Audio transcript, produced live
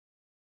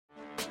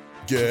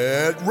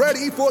Get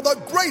ready for the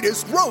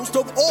greatest roast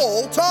of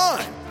all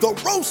time, the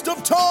Roast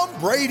of Tom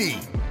Brady,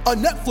 a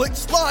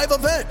Netflix live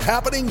event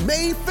happening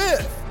May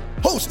 5th.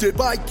 Hosted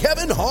by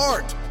Kevin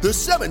Hart, the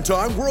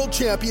 7-time world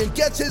champion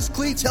gets his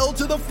cleats held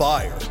to the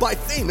fire by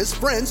famous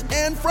friends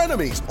and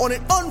frenemies on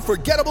an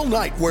unforgettable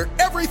night where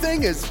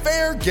everything is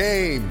fair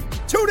game.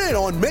 Tune in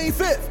on May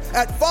 5th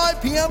at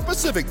 5 p.m.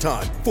 Pacific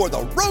time for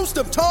the Roast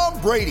of Tom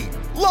Brady,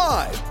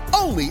 live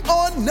only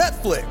on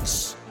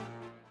Netflix.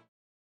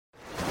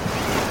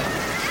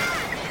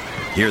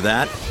 Hear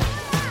that?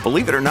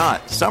 Believe it or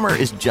not, summer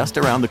is just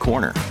around the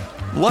corner.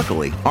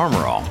 Luckily,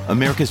 Armor All,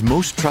 America's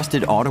most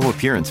trusted auto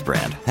appearance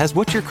brand, has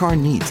what your car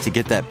needs to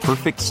get that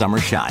perfect summer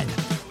shine.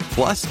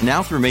 Plus,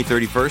 now through May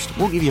 31st,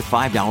 we'll give you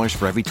 $5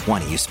 for every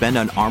 $20 you spend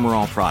on Armor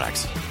All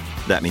products.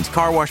 That means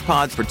car wash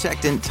pods,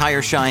 protectant,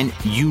 tire shine,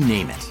 you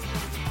name it.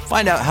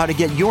 Find out how to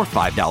get your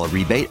 $5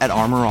 rebate at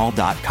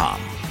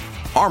armorall.com.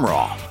 Armor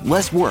All,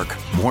 less work,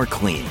 more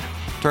clean.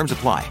 Terms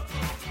apply.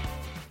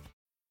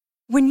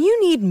 When you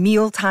need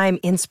mealtime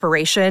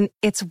inspiration,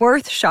 it's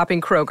worth shopping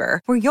Kroger,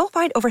 where you'll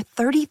find over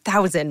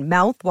 30,000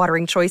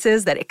 mouth-watering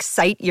choices that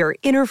excite your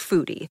inner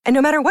foodie. And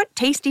no matter what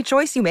tasty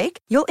choice you make,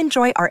 you'll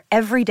enjoy our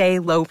everyday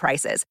low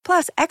prices,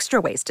 plus extra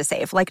ways to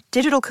save, like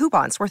digital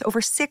coupons worth over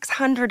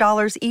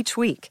 $600 each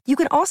week. You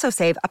can also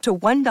save up to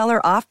 $1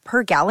 off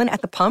per gallon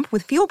at the pump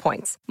with fuel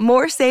points.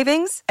 More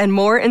savings and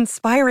more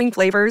inspiring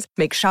flavors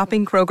make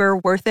shopping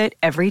Kroger worth it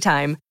every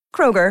time.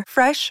 Kroger,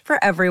 fresh for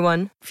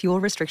everyone.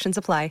 Fuel restrictions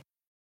apply.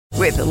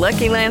 With the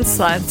Lucky Land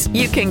Slots,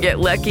 you can get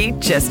lucky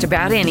just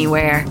about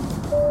anywhere.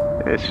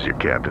 This is your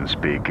captain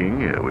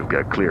speaking. We've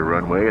got clear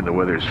runway and the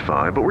weather's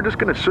fine, but we're just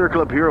going to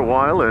circle up here a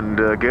while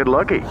and get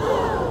lucky.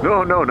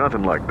 No,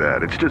 nothing like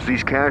that. It's just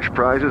these cash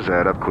prizes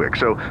add up quick.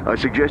 So I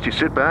suggest you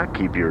sit back,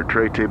 keep your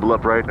tray table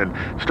upright, and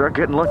start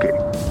getting lucky.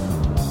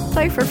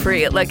 Play for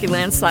free at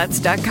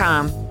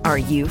LuckyLandSlots.com. Are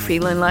you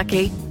feeling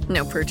lucky?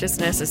 No purchase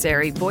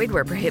necessary. Void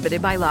where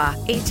prohibited by law.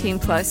 18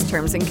 plus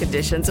terms and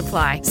conditions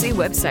apply. See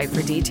website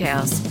for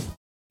details.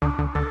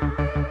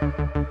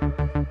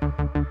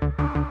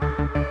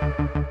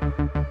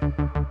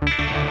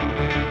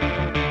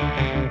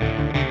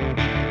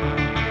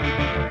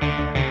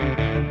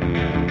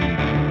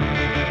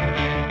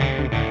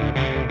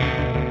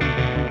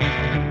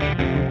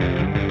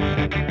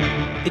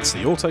 It's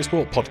the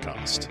Autosport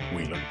Podcast.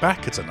 We look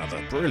back at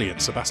another brilliant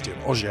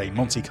Sébastien Ogier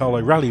Monte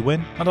Carlo rally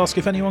win and ask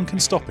if anyone can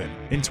stop him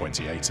in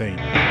 2018.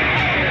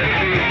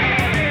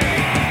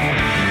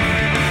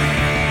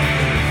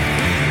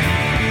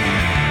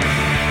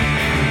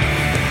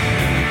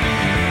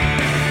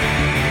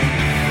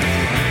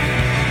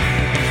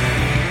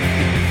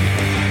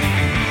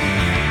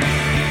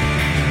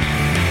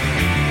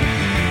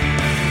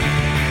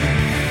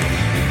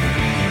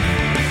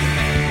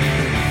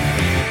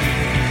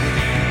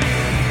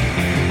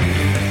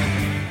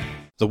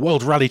 The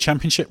World Rally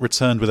Championship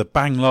returned with a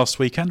bang last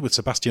weekend, with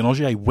Sébastien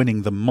Ogier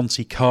winning the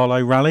Monte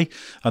Carlo Rally.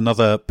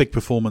 Another big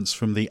performance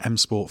from the M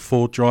Sport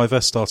Ford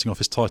driver, starting off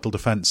his title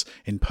defence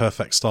in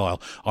perfect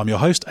style. I'm your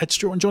host, Ed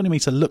Stewart, and joining me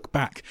to look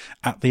back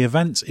at the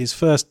event is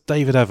first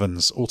David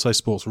Evans,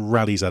 Autosport's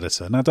Rallies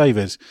editor. Now,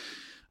 David,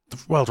 the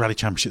World Rally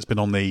Championship's been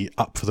on the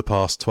up for the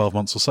past 12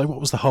 months or so. What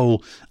was the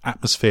whole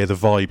atmosphere, the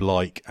vibe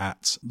like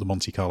at the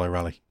Monte Carlo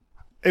Rally?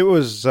 It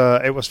was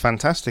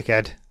fantastic,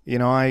 Ed. You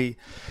know,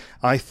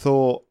 I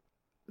thought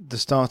the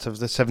start of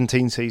the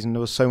 17 season, there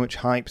was so much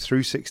hype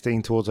through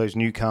 16 towards those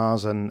new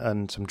cars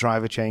and some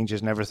driver changes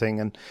and everything,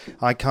 and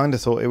I kind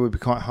of thought it would be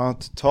quite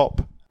hard to top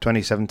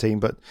 2017,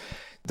 but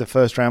the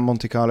first round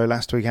Monte Carlo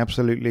last week,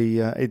 absolutely,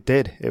 it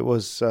did. It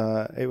was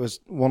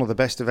one of the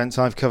best events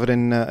I've covered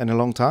in a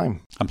long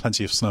time. And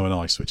plenty of snow and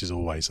ice, which is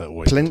always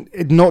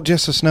not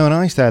just the snow and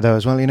ice there though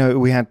as well. You know,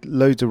 we had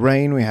loads of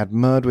rain, we had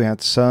mud, we had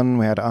sun,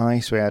 we had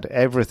ice, we had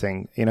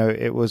everything. You know,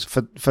 it was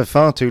for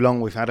far too long.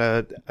 We've had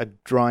a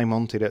dry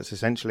Monte that's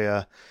essentially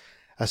a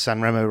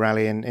San Remo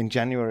rally in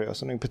January or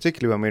something.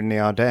 Particularly when we were in the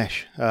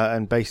Ardèche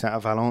and based out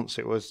of Valence,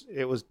 it was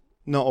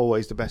not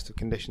always the best of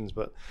conditions,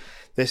 but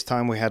this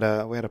time we had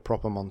a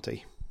proper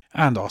Monte.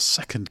 And our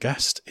second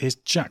guest is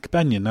Jack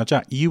Benyon. Now,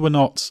 Jack, you were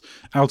not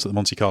out at the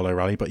Monte Carlo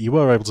Rally, but you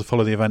were able to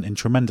follow the event in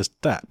tremendous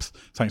depth,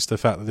 thanks to the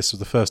fact that this was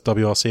the first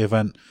WRC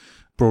event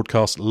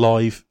broadcast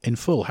live in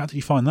full. How did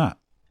you find that?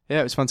 Yeah,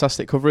 it was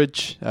fantastic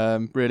coverage.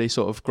 Really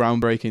sort of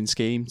groundbreaking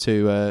scheme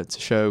to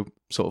show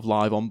sort of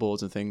live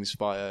onboards and things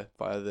via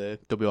the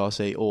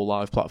WRC all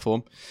live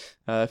platform.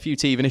 A few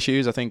teething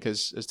issues, I think,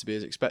 as to be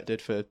as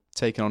expected for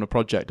taking on a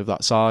project of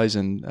that size,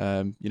 and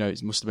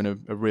it must have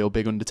been a real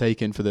big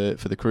undertaking for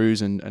the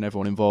crews and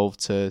everyone involved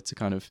to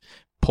kind of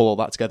pull all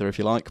that together, if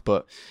you like.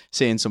 But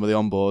seeing some of the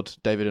onboard,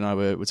 David and I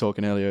were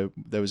talking earlier,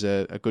 there was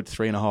a good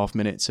 3.5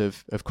 minutes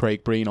of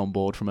Craig Breen on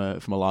board from a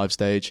live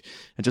stage,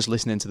 and just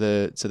listening to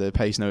the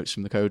pace notes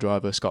from the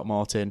co-driver Scott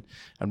Martin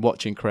and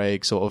watching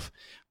Craig sort of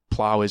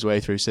plough his way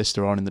through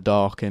Sisteron in the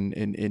dark and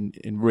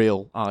in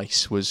real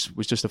ice was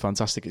just a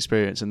fantastic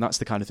experience. And that's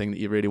the kind of thing that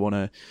you really want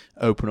to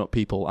open up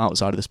people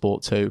outside of the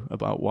sport to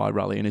about why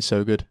rallying is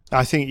so good.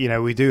 I think,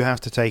 we do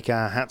have to take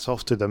our hats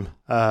off to them.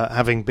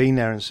 Having been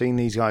there and seen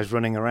these guys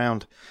running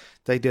around,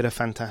 they did a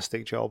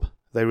fantastic job.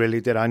 They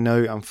really did.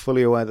 I'm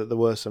fully aware that there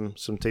were some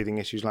teething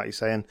issues, like you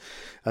say,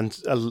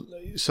 and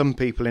some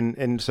people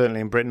certainly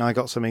in Britain, I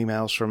got some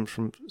emails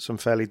from some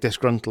fairly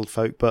disgruntled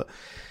folk, but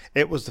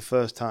it was the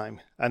first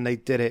time, and they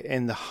did it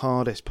in the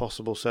hardest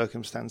possible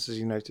circumstances,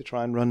 to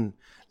try and run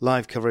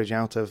live coverage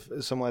out of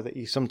somewhere that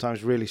you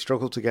sometimes really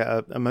struggle to get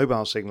a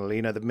mobile signal,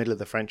 the middle of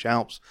the French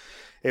Alps.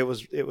 It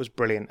was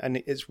brilliant,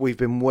 and we've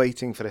been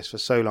waiting for this for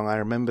so long. I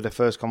remember the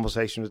first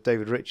conversation with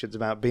David Richards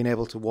about being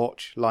able to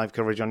watch live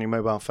coverage on your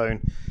mobile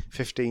phone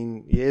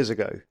 15 years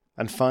ago,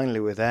 and finally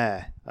we're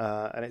there,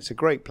 and it's a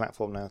great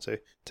platform now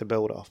to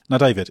build off. Now,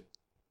 David,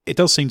 it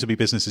does seem to be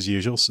business as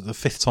usual. So the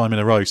 5th time in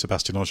a row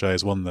Sébastien Ogier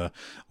has won the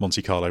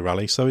Monte Carlo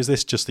Rally. So is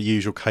this just the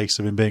usual case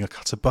of him being a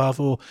cut above,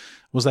 or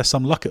was there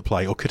some luck at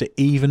play, or could it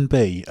even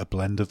be a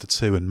blend of the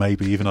two and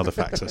maybe even other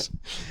factors?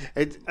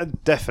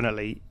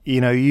 Definitely.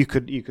 You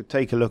could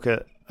take a look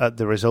at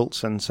the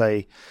results and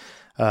say,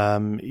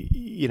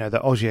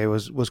 that Ogier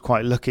was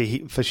quite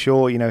lucky. For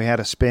sure, he had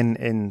a spin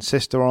in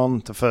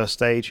Sisteron, the first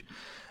stage.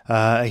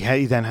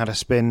 He then had a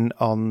spin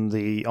on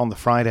the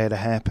Friday at a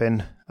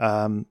hairpin.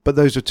 But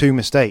those are two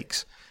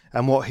mistakes.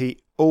 And what he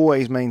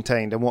always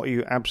maintained, and what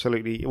he's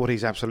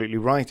absolutely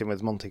right in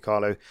with Monte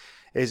Carlo,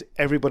 is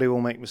everybody will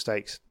make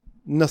mistakes.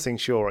 Nothing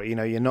sure.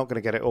 You're not going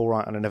to get it all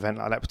right on an event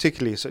like that,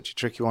 particularly such a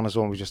tricky one as the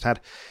one we just had.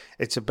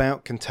 It's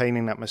about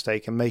containing that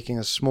mistake and making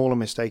as small a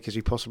mistake as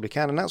you possibly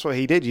can. And that's what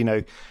he did,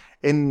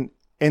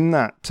 In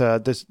that,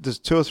 there's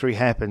 2 or 3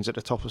 hairpins at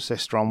the top of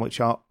Sisteron, which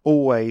are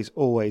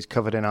always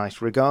covered in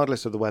ice,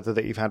 regardless of the weather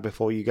that you've had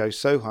before. You go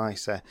so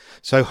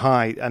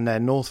high, and they're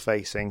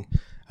north-facing.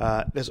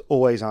 There's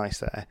always ice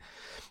there.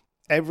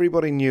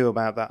 Everybody knew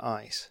about that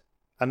ice,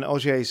 and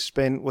Ogier's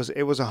spin was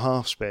a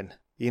half spin.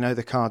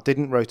 The car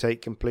didn't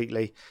rotate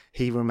completely.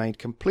 He remained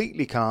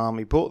completely calm.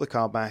 He brought the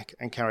car back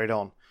and carried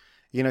on.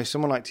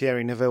 Someone like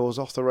Thierry Neuville was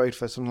off the road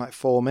for something like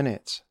 4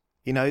 minutes.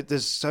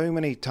 There's so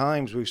many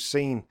times we've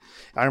seen.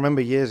 I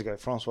remember years ago,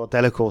 Francois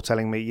Delacour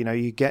telling me,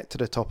 you get to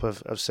the top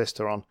of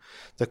Sisteron,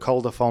 the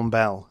Col de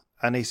Fontbelle,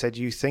 and he said,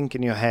 you think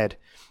in your head,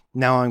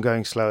 now I'm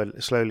going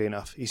slowly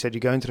enough. He said, you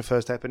go into the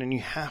first hairpin and you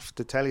have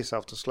to tell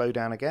yourself to slow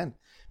down again,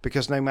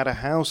 because no matter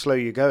how slow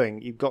you're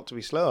going, you've got to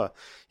be slower.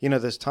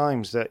 There's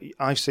times that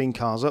I've seen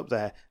cars up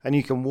there and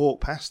you can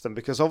walk past them,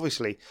 because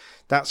obviously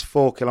that's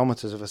 4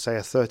 kilometres of, say,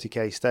 a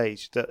 30k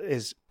stage that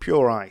is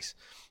pure ice,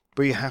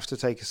 but you have to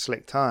take a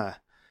slick tyre.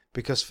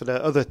 Because for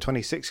the other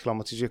 26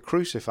 kilometres, you're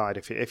crucified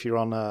if you're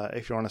on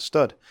a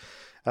stud.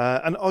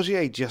 And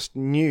Ogier just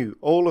knew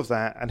all of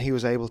that, and he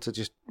was able to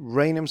just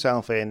rein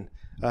himself in.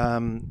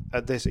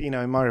 At this,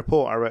 in my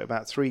report, I wrote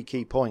about 3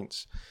 key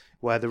points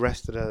where the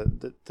rest of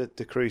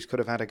the crews could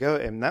have had a go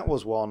at him. That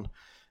was one.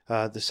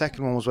 The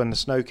second one was when the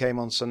snow came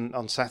on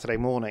Saturday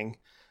morning.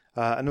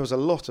 And there was a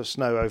lot of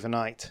snow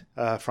overnight,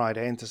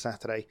 Friday into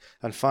Saturday.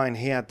 And fine,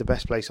 he had the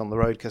best place on the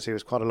road because he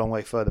was quite a long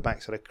way further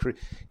back. So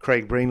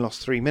Craig Breen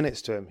lost 3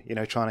 minutes to him,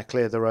 trying to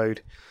clear the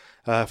road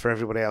for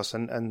everybody else.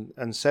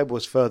 And Seb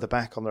was further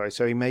back on the road,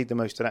 so he made the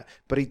most of that.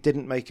 But he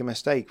didn't make a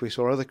mistake. We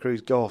saw other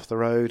crews go off the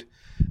road.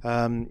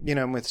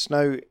 And with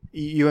snow,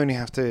 you only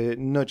have to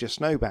nudge a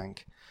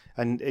snowbank,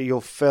 and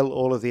you'll fill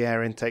all of the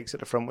air intakes at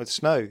the front with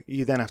snow.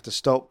 You then have to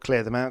stop,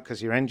 clear them out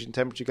because your engine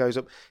temperature goes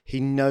up. He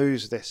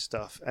knows this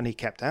stuff, and he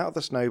kept out of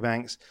the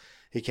snowbanks.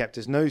 He kept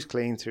his nose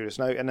clean through the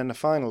snow. And then the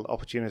final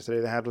opportunity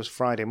they had was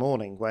Friday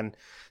morning when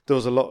there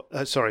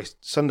was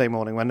Sunday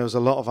morning when there was a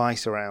lot of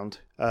ice around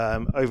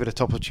over the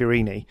top of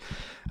Turini.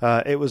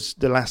 It was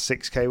the last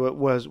 6K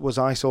was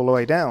ice all the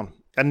way down.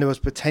 And there was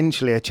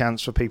potentially a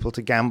chance for people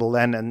to gamble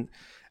then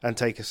and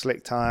take a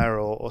slick tyre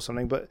or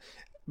something. But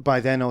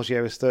by then,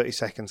 Ogier was 30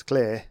 seconds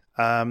clear,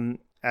 and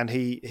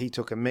he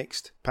took a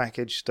mixed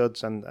package,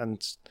 studs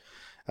and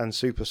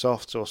super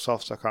softs or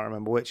softs, I can't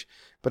remember which,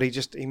 but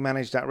he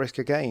managed that risk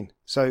again.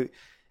 So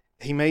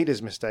he made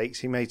his mistakes,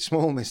 he made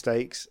small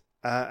mistakes,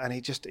 and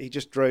he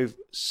just drove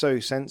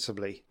so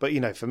sensibly.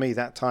 But for me,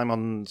 that time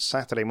on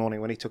Saturday morning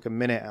when he took a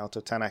minute out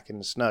of Tanak in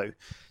the snow,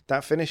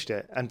 that finished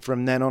it, and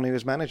from then on he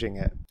was managing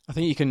it. I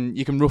think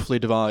you can roughly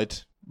divide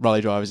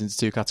rally drivers into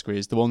 2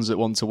 categories: the ones that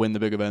want to win the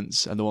big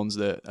events and the ones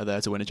that are there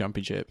to win a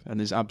championship. And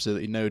there's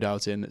absolutely no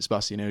doubt in that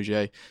Sébastien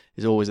Ogier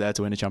is always there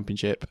to win a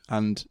championship.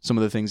 And some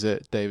of the things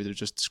that David has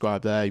just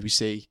described there, we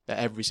see at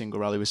every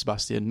single rally with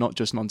Sébastien, not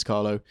just Monte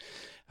Carlo.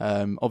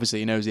 Obviously,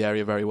 he knows the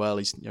area very well.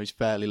 He's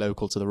fairly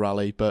local to the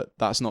rally, but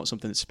that's not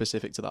something that's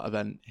specific to that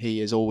event. He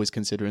is always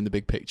considering the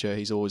big picture.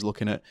 He's always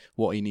looking at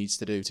what he needs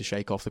to do to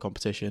shake off the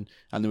competition.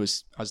 And there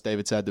was, as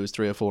David said, there was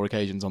 3 or 4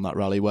 occasions on that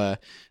rally where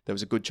there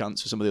was a good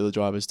chance for some of the other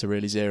drivers to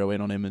really zero in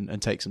on him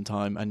and take some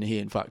time. And he,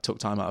 in fact, took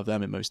time out of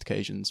them in most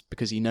occasions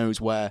because he knows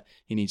where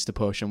he needs to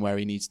push and where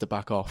he needs to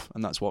back off.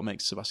 And that's what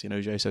makes Sébastien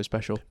Ogier so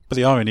special. But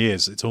the irony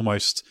is, it's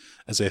almost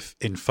as if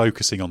in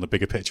focusing on the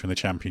bigger picture in the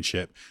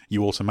championship,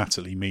 you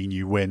automatically mean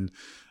you win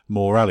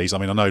more rallies. I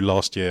mean, I know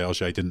last year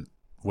Ogier didn't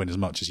win as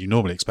much as you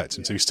normally expect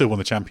him to. He still won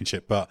the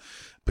championship, but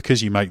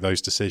because you make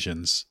those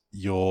decisions,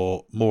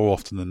 you're more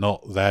often than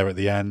not there at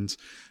the end.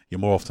 You're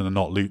more often than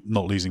not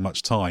not losing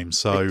much time.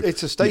 So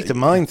it's a state of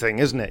mind thing,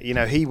 isn't it? You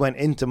know, he went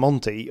into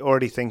Monty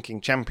already thinking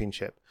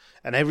championship,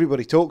 and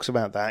everybody talks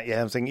about that.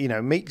 Yeah, I'm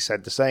thinking, Meek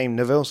said the same,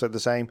 Neville said the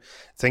same,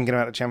 thinking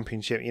about the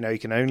championship. You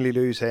can only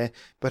lose here,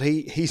 but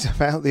he's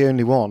about the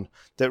only one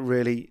that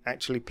really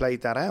actually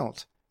played that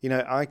out.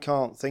 I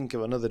can't think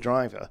of another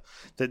driver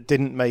that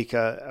didn't make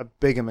a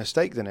bigger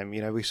mistake than him.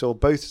 We saw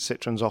both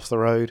Citroens off the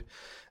road.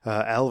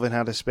 Elvin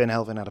had a spin,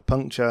 Elvin had a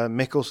puncture,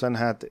 Mikkelsen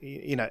had,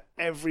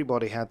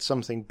 everybody had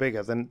something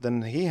bigger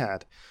than he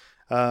had.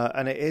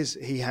 And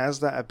he has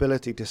that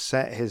ability to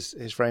set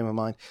his frame of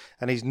mind,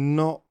 and he's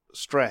not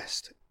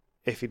stressed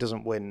if he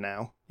doesn't win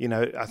now.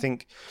 I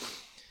think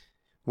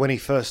when he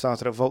first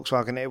started at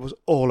Volkswagen, it was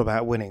all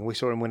about winning. We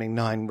saw him winning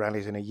 9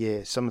 rallies in a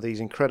year, some of these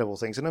incredible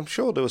things. And I'm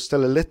sure there was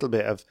still a little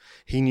bit of,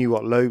 he knew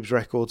what Loeb's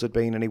records had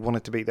been and he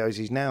wanted to beat those.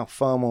 He's now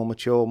far more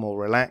mature, more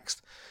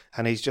relaxed,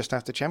 and he's just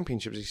after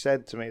championships. He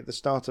said to me at the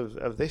start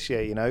of this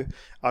year,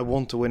 I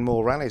want to win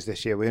more rallies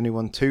this year. We only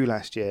won 2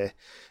 last year.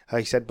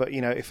 He said, but,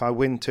 if I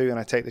win 2 and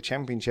I take the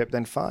championship,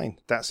 then fine.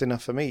 That's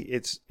enough for me.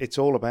 It's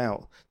all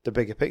about the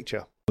bigger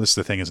picture. This is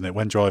the thing, isn't it?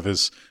 When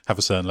drivers have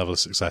a certain level of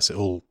success, it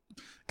all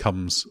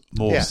comes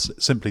more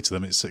simply to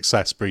them. It's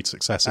success breeds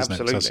success, isn't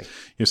Absolutely. it? Because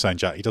you're saying,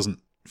 Jack, he doesn't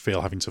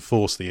feel having to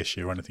force the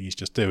issue or anything. He's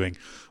just doing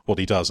what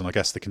he does. And I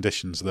guess the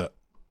conditions that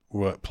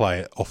were at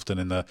play often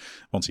in the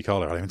Monte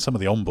Carlo rally, I mean, some of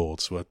the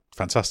onboards were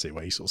fantastic,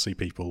 where you sort of see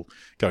people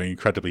going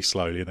incredibly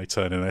slowly and they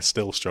turn and they're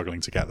still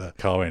struggling to get the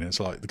car in. It's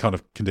like the kind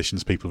of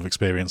conditions people have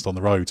experienced on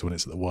the roads when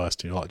it's at the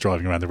worst. You're like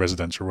driving around the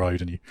residential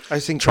road and you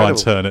try and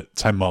turn at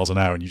 10 miles an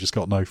hour and you just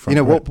got no front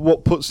grip.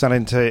 What puts that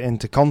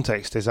into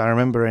context is, I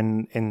remember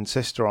in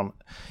Sisteron,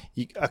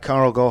 a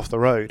car will go off the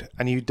road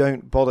and you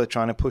don't bother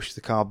trying to push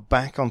the car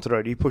back onto the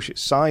road. You push it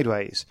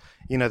sideways.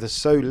 There's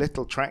so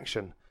little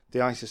traction. The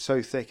ice is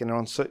so thick and they're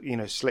on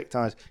slick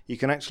tyres, you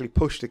can actually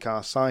push the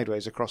car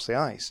sideways across the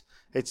ice.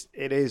 It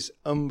is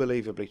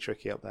unbelievably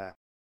tricky up there.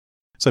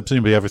 So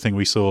presumably everything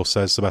we saw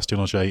says Sébastien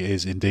Ogier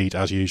is indeed,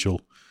 as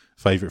usual,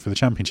 favourite for the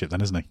championship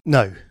then, isn't he?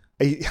 No.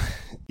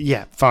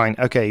 Yeah, fine.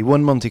 Okay, he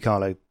won Monte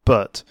Carlo,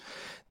 but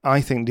I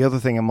think the other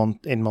thing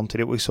in Monte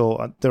that we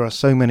saw, there are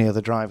so many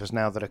other drivers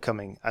now that are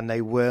coming, and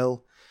they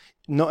will.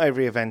 Not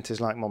every event is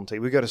like Monte.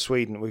 We go to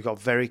Sweden. We've got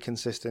very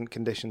consistent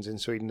conditions in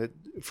Sweden.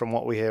 From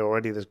what we hear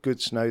already, there's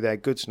good snow there,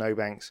 good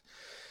snowbanks.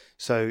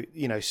 So,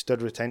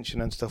 stud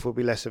retention and stuff will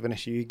be less of an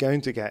issue. You're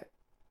going to get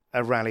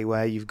a rally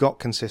where you've got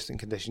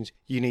consistent conditions.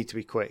 You need to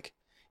be quick.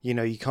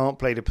 You can't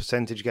play the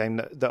percentage game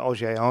that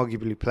Ogier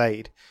arguably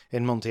played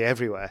in Monte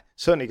everywhere.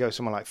 Certainly go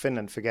somewhere like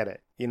Finland, forget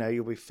it.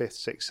 You'll be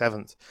 5th, 6th,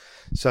 7th.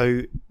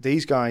 So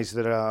these guys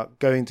that are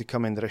going to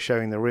come in that are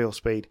showing the real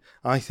speed,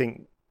 I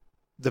think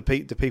the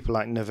people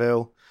like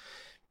Neville,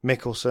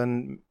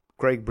 Mikkelsen,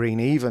 Greg Breen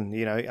even,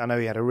 I know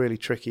he had a really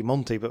tricky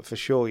Monte, but for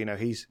sure,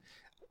 he's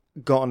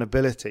got an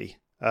ability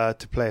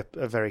to play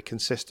a very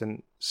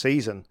consistent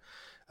season.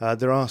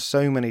 There are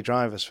so many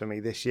drivers for me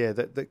this year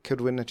that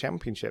could win the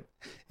championship.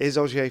 Is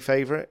Ogier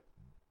favourite?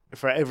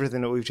 For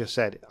everything that we've just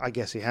said, I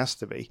guess he has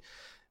to be.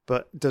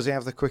 But does he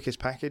have the quickest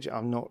package?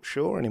 I'm not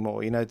sure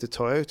anymore. The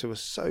Toyota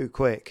was so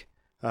quick.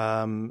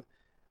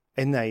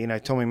 In there,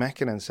 Tommy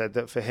Mäkinen said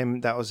that for him,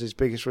 that was his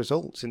biggest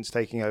result since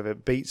taking over.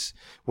 Beats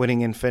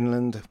winning in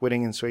Finland,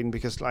 winning in Sweden,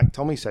 because like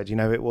Tommy said,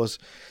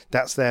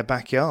 that's their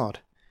backyard.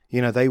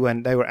 They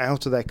were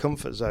out of their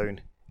comfort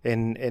zone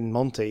in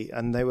Monte,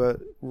 and they were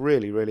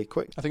really, really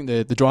quick. I think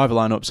the driver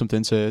lineup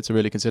something to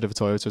really consider for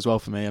Toyota as well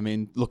for me. I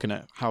mean, looking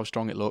at how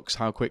strong it looks,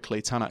 how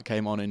quickly Tanak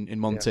came on in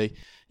Monte. Yeah.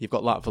 You've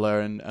got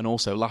Latvala and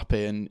also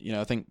Lappi, and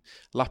I think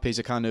Lappi's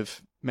a kind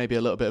of maybe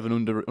a little bit of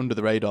an under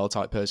the radar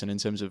type person in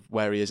terms of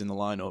where he is in the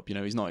lineup.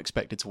 He's not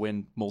expected to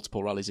win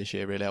multiple rallies this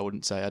year, really. I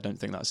wouldn't say. I don't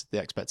think that's the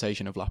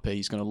expectation of Lappi.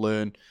 He's going to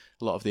learn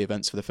a lot of the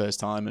events for the first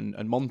time,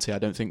 and Monte I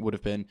don't think would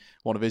have been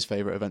one of his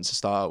favourite events to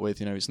start with.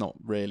 It's not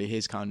really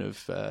his kind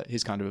of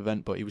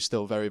event, but he was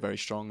still very, very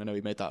strong. I know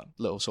he made that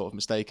little sort of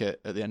mistake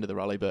at the end of the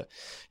rally, but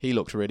he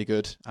looked really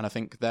good. And I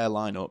think their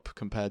lineup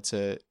compared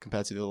to the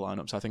other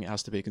lineups, I think it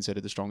has to be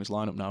considered the strongest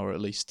lineup now, or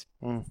at least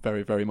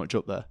very, very much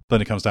up there.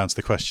 Then it comes down to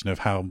the question of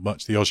how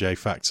much the Ogier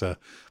factor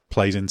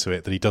plays into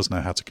it, that he does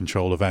know how to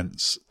control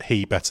events.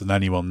 He, better than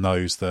anyone,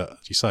 knows that,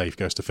 as you say, if he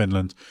goes to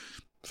Finland,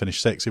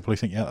 finish 6th, he'll probably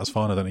think, yeah, that's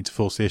fine, I don't need to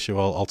force the issue,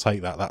 I'll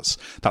take that.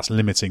 That's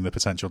limiting the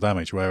potential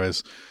damage,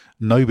 whereas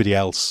nobody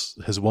else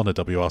has won a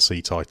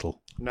WRC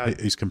title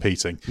who's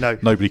competing. No.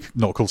 Nobody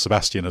not called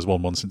Sebastian has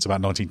won one since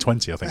about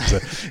 1920, I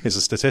think, is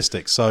a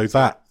statistic. So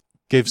that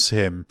gives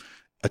him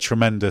a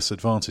tremendous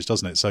advantage,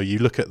 doesn't it? So you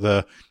look at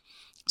the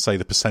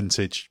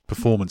percentage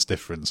performance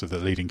difference of the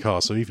leading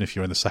car. So even if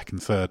you're in the second,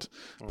 third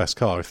best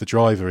car, if the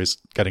driver is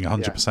getting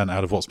 100%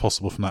 out of what's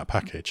possible from that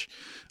package,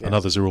 and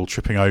others are all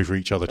tripping over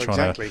each other,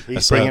 trying to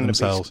assert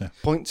themselves.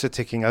 Points are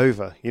ticking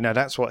over.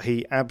 That's what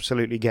he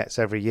absolutely gets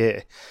every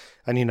year.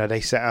 And, they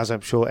set, as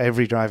I'm sure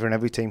every driver in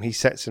every team, he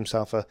sets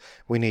himself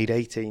we need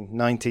 18,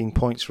 19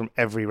 points from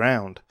every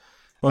round.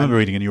 Well, I remember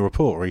reading in your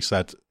report where he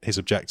said his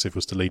objective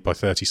was to lead by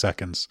 30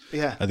 seconds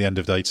at the end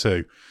of day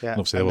 2. Yeah. And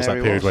obviously there was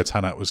that period where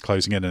Tanat was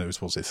closing in and it was,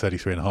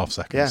 33.5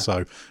 seconds. Yeah.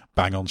 So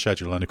bang on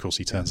schedule. And of course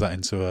he turns that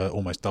into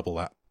almost double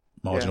that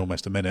margin,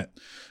 almost a minute,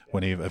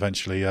 when he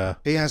eventually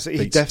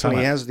he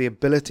definitely has the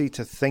ability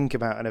to think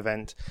about an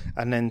event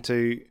and then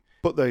to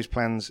put those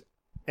plans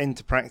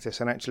into practice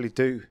and actually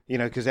do,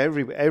 because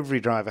every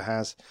driver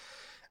has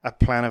a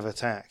plan of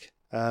attack.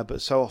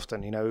 But so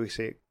often, we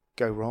see it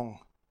go wrong.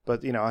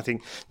 But, I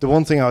think the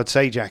one thing I would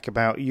say, Jack,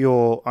 about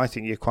I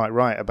think you're quite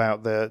right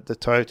about the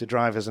Toyota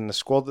drivers and the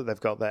squad that they've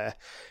got there.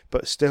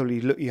 But still,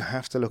 you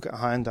have to look at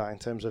Hyundai in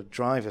terms of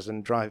drivers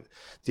and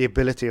the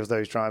ability of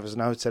those drivers.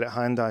 And I would say that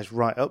Hyundai's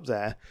right up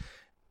there.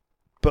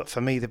 But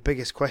for me, the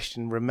biggest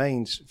question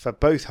remains for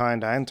both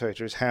Hyundai and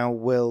Toyota is how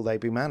will they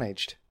be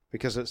managed?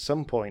 Because at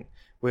some point,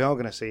 we are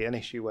going to see an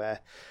issue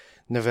where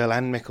Neville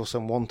and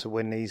Mickelson want to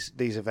win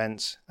these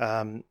events.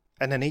 And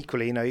then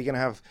equally, you're going to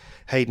have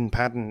Hayden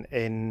Paddon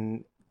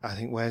in... I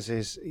think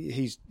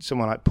he's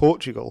someone like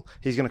Portugal.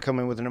 He's going to come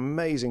in with an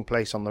amazing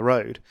place on the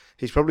road.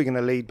 He's probably going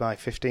to lead by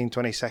 15,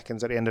 20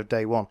 seconds at the end of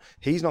day 1.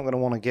 He's not going to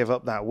want to give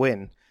up that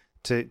win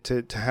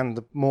to hand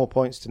more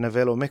points to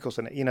Neville or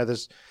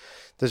Mickelson.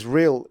 There's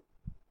real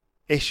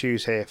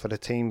issues here for the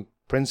team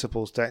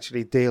principals to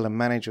actually deal and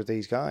manage with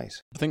these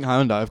guys. I think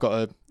Hyundai have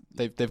got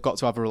they've got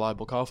to have a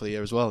reliable car for the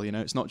year as well.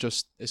 It's not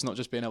just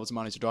being able to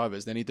manage the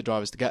drivers. They need the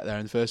drivers to get there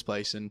in the first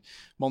place. And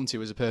Monty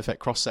was a perfect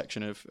cross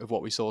section of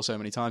what we saw so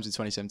many times in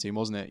 2017,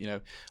 wasn't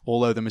it?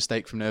 Although the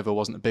mistake from Nervo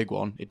wasn't a big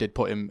one, it did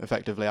put him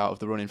effectively out of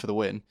the running for the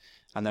win.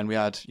 And then we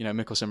had,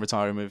 Mickelson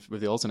retiring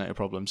with the alternator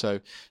problem. So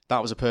that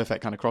was a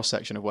perfect kind of cross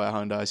section of where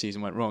Hyundai's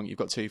season went wrong. You've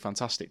got 2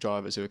 fantastic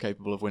drivers who are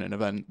capable of winning an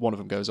event. One of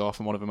them goes off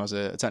and one of them has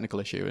a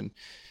technical issue. And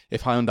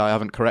if Hyundai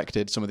haven't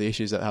corrected some of the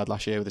issues that they had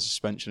last year with the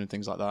suspension and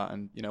things like that,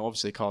 and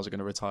obviously cars are going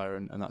to retire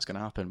and that's going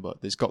to happen, but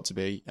there's got to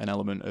be an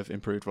element of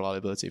improved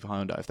reliability for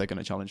Hyundai if they're going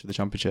to challenge for the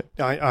championship.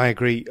 I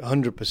agree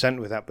 100%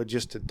 with that, but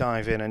just to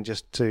dive in and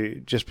just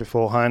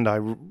before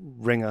Hyundai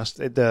ring us,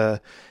 the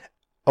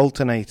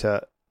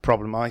alternator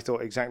problem, I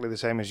thought exactly the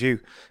same as you,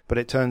 but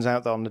it turns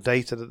out that on the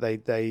data that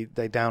they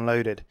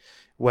downloaded,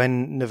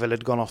 when Neville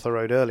had gone off the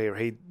road earlier,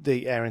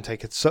 the air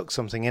intake had sucked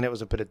something in. It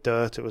was a bit of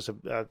dirt, it was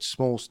a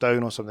small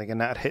stone or something, and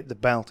that had hit the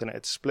belt and it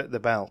had split the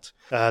belt.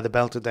 The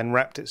belt had then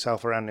wrapped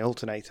itself around the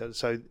alternator.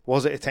 So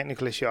was it a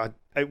technical issue?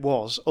 It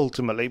was,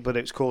 ultimately, but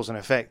it's cause and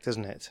effect,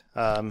 isn't it?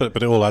 But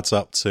it all adds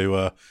up to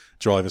a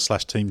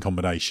driver/team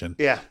combination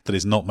that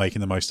is not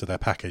making the most of their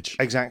package.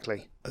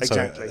 Exactly.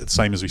 So,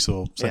 same as we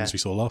saw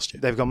last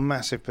year. They've got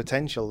massive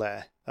potential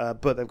there,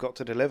 but they've got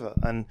to deliver.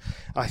 And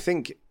I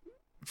think,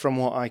 from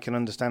what I can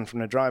understand from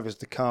the drivers,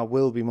 the car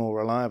will be more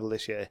reliable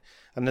this year.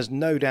 And there's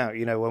no doubt,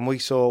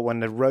 when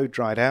the road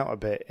dried out a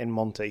bit in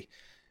Monty,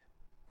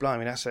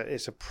 blimey,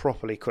 it's a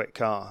properly quick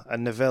car.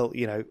 And Neville,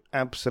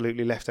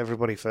 absolutely left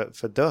everybody for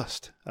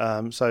dust.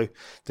 So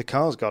the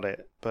car's got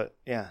it. But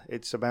yeah,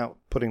 it's about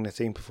putting the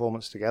team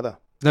performance together.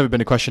 Never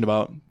been a question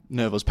about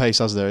Nervo's pace,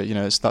 has there?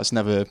 That's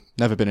never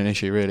been an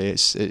issue, really.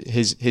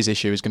 His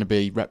issue is going to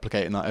be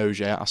replicating that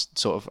Ogier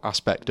sort of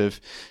aspect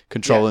of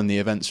controlling the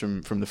events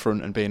from the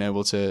front and being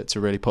able to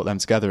really put them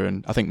together.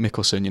 And I think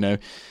Mickelson,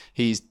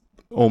 he's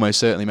almost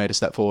certainly made a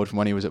step forward from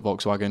when he was at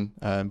Volkswagen,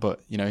 but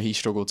he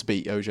struggled to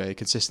beat Ogier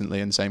consistently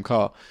in the same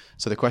car.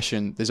 So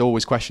there's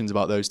always questions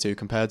about those two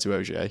compared to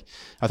Ogier.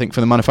 I think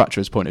from the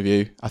manufacturer's point of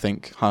view, I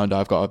think Hyundai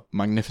have got a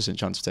magnificent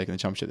chance of taking the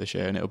championship this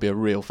year, and it'll be a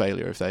real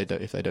failure if they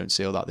don't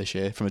seal that this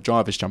year. From a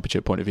driver's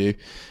championship point of view,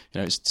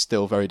 it's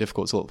still very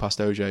difficult to look past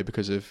Ogier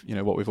because of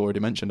what we've already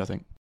mentioned, I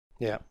think.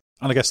 Yeah,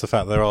 and I guess the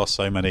fact there are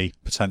so many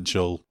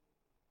potential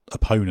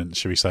opponents,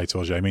 should we say, to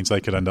Ogier means they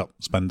could end up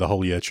spend the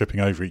whole year tripping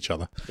over each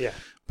other. Yeah.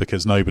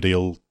 Because nobody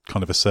will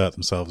kind of assert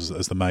themselves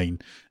as the main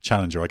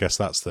challenger. I guess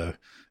that's the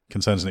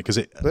concern, isn't it? Because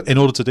in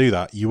order to do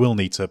that, you will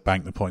need to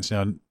bank the points.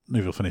 Maybe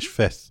you'll finish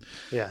 5th,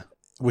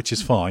 which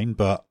is fine,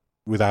 but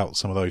without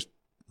some of those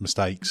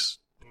mistakes,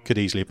 could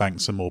easily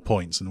bank some more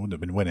points and wouldn't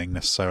have been winning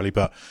necessarily,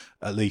 but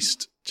at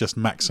least just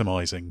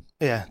maximising.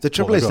 Yeah, the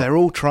trouble is they're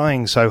all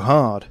trying so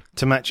hard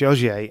to match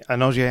Ogier,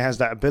 and Ogier has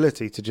that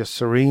ability to just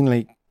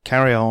serenely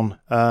carry on,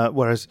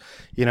 whereas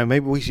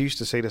maybe we used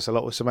to see this a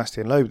lot with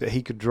Sebastian Loeb, that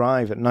he could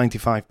drive at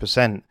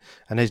 95%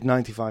 and his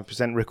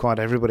 95% required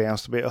everybody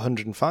else to be at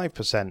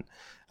 105%,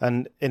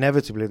 and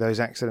inevitably those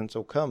accidents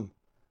will come.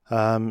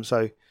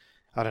 So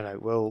I don't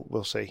know,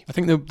 we'll see. I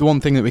think the one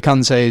thing that we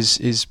can say is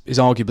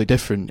arguably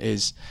different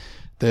is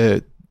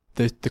the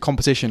the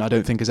competition I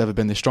don't think has ever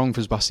been this strong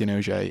for Sébastien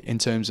Ogier in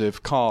terms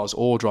of cars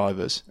or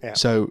drivers. Yeah.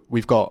 So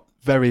we've got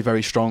very,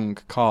 very strong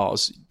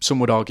cars. Some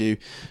would argue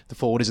the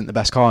Ford isn't the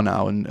best car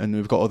now, and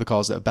we've got other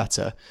cars that are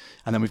better.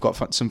 And then we've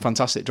got some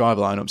fantastic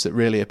driver lineups that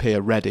really appear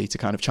ready to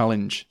kind of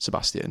challenge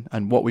Sébastien.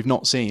 And what we've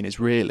not seen is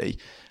really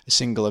a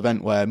single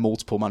event where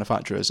multiple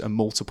manufacturers and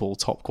multiple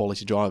top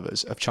quality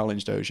drivers have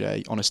challenged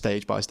Ogier on a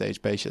stage by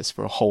stage basis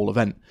for a whole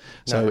event.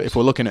 So if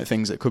we're looking at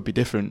things that could be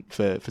different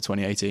for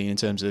 2018 in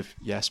terms of,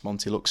 yes,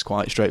 Monty looks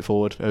quite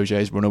straightforward,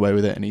 Ogier's run away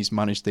with it and he's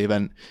managed the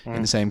event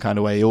in the same kind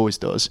of way he always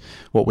does.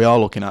 What we are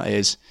looking at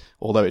is,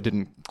 although it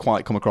didn't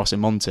quite come across in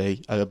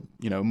Monty,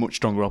 much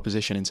stronger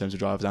opposition in terms of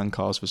drivers and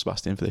cars for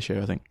Sébastien for this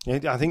year, I think.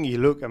 Yeah, I think you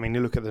look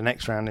at the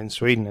next round in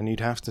Sweden and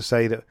you'd have to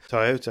say that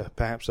Toyota,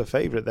 perhaps a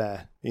favourite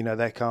there.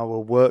 Their car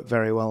will work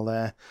very well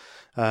there,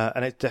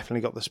 and it's definitely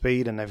got the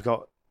speed, and they've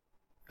got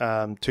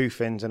two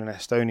Finns and an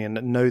Estonian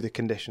that know the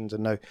conditions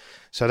and know.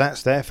 So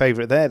that's their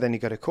favourite there. Then you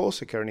go to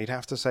Corsica and you'd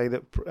have to say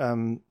that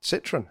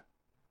Citroën,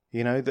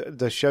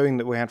 the showing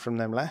that we had from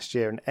them last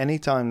year, and any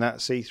time that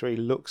C3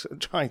 looks at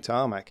dry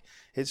tarmac,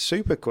 it's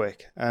super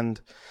quick.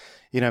 And,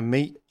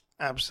 Meat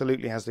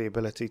absolutely has the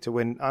ability to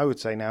win, I would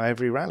say now,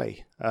 every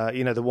rally.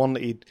 The one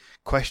that he'd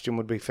question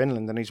would be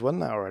Finland, and he's won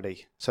that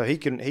already. So he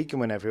can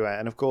win everywhere.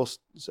 And of course,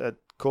 at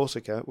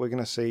Corsica, we're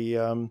going to see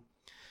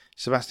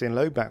Sébastien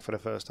Loeb back for the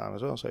first time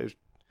as well. So it's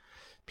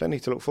plenty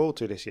to look forward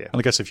to this year.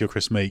 And I guess if you're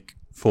Chris Meek,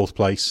 4th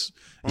place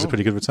is a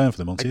pretty good return for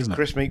the Monty, isn't it?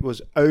 Chris Meek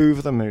was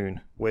over the moon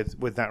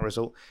with that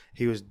result.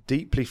 He was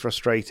deeply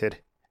frustrated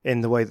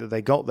in the way that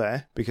they got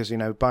there because,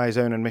 by his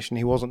own admission,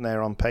 he wasn't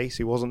there on pace,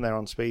 he wasn't there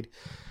on speed.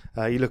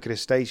 You look at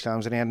his stage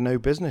times and he had no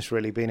business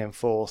really being in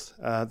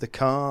 4th. The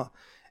car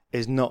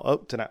is not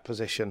up to that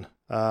position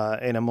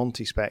in a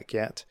Monty spec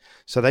yet.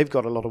 So they've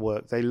got a lot of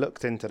work. They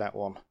looked into that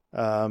one.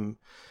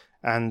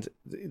 And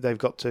they've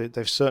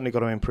certainly got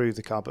to improve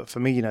the car. But for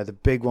me, the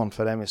big one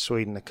for them is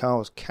Sweden. The car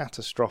was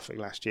catastrophic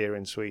last year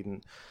in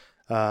Sweden.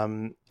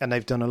 And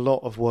they've done a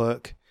lot of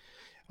work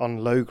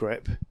on low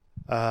grip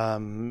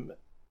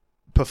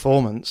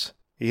performance.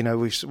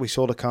 We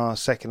saw the car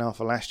second half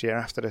of last year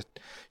after the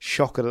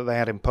shocker that they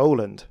had in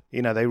Poland.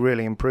 They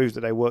really improved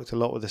it. They worked a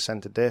lot with the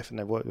centre diff and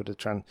they worked with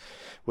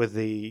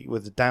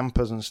the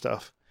dampers and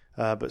stuff.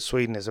 But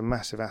Sweden is a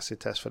massive acid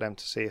test for them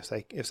to see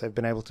if they've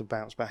been able to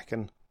bounce back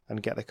and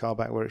get the car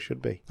back where it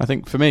should be. I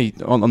think for me,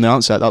 on the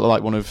outset, that looked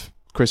like one of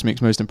Chris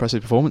Meek's most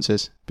impressive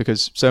performances,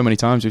 because so many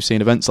times we've seen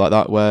events like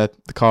that where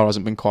the car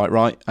hasn't been quite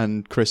right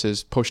and Chris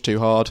has pushed too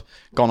hard,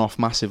 gone off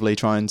massively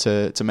trying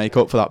to make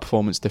up for that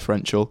performance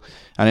differential.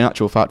 And in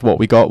actual fact, what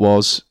we got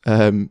was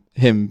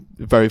him,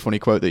 a very funny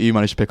quote that you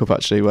managed to pick up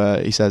actually,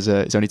 where he says,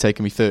 it's only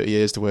taken me 30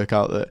 years to work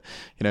out that,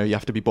 you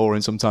have to be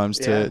boring sometimes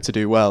to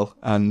do well.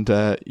 And,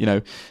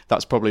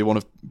 that's probably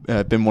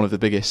been one of the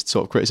biggest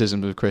sort of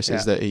criticisms of Chris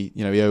is that he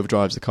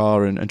overdrives the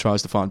car and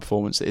tries to find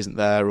performance that isn't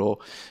there, or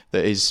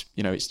that is,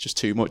 it's just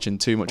too much of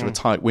a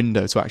tight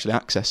window to actually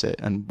access it.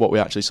 And what we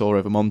actually saw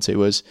over Monty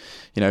was,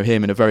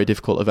 him in a very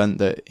difficult event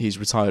that he's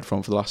retired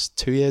from for the last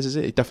 2 years, is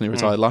it? He definitely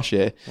retired last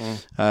year.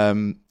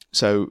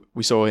 So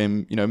we saw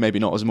him, maybe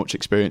not as much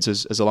experience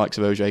as the likes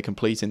of Ogier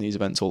completing these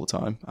events all the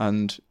time,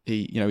 and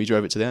he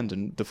drove it to the end,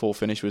 and the 4th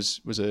finish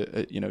was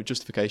a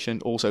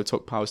justification. Also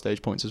took power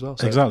stage points as well.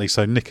 So. Exactly.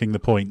 So nicking the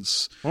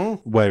points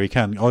where he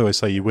can. I always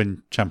say you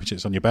win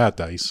championships on your bad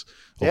days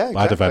or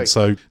bad events.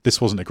 So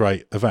this wasn't a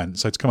great event.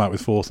 So to come out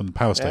with 4th and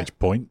power stage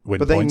win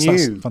points,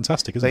 that's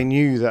fantastic, isn't it? They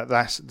knew that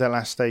the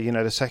last day,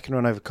 the second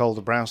run over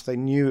Calder Browse, they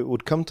knew it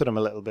would come to them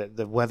a little bit.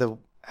 The weather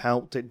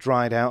helped, it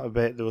dried out a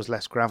bit, there was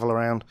less gravel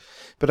around.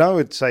 But I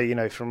would say,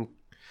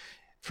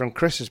 from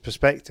Chris's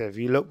perspective,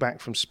 you look back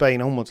from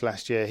Spain onwards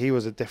last year, he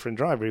was a different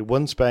driver. He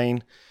won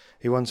Spain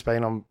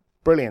on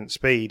brilliant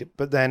speed,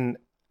 but then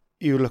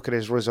you look at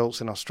his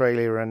results in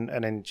Australia and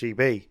in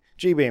GB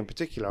in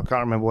particular, I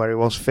can't remember where he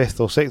was,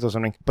 5th or 6th or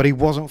something, but he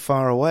wasn't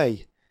far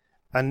away,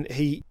 and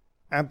he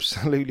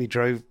absolutely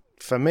drove,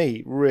 for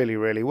me, really,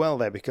 really well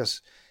there,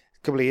 because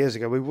a couple of years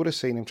ago, we would have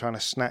seen him trying to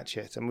snatch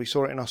it. And we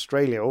saw it in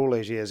Australia all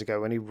those years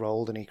ago when he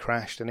rolled and he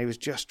crashed and he was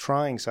just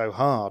trying so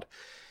hard.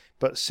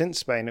 But since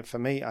Spain, for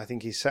me, I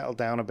think he's settled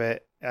down a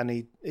bit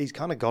and he's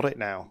kind of got it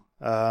now.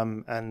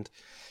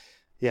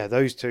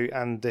 Those two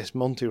and this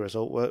Monty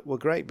result were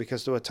great,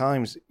 because there were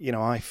times,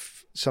 I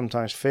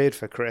sometimes feared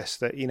for Chris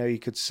that, you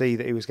could see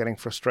that he was getting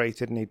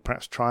frustrated and he'd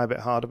perhaps try a bit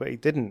harder, but he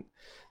didn't.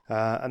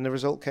 And the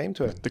result came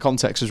to him. The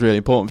context was really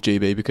important for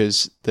GB,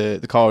 because the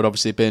car had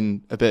obviously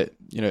been a bit,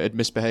 had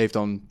misbehaved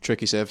on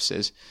tricky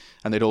surfaces,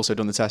 and they'd also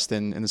done the test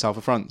in the south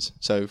of France.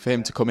 So for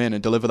him to come in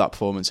and deliver that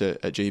performance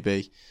at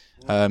GB,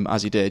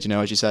 as he did,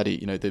 as you said,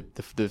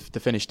 the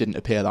finish didn't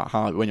appear that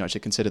hard. But when you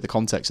actually consider the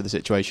context of the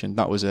situation,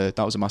 that was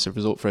a massive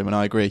result for him. And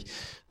I agree,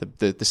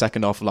 the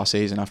second half of last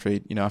season, after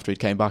he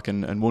came back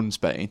and won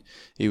Spain,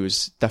 he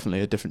was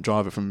definitely a different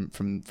driver from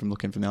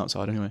looking from the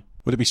outside anyway.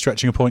 Would it be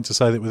stretching a point to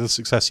say that with the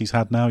success he's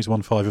had now, he's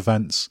won 5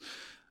 events,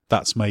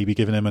 that's maybe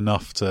given him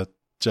enough to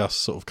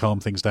just sort of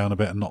calm things down a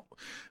bit and not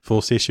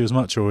force the issue as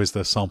much, or is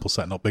the sample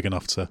set not big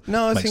enough to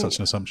make such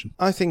an assumption?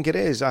 I think it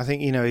is. I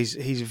think,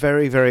 he's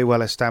very, very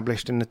well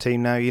established in the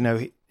team now.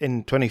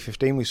 In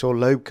 2015, we saw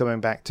Loeb coming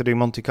back to do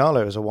Monte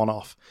Carlo as a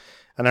one-off.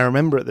 And I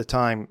remember at the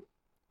time,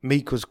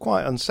 Meek was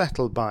quite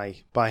unsettled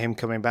by him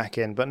coming back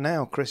in. But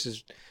now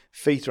Chris's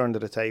feet are under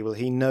the table.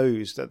 He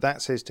knows that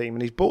that's his team,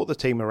 and he's brought the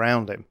team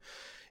around him.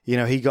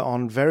 He got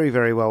on very,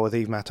 very well with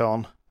Yves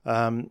Maton.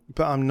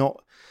 But I'm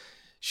not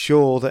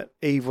sure that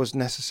Yves was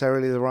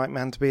necessarily the right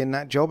man to be in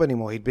that job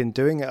anymore. He'd been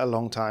doing it a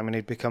long time, and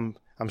he'd become,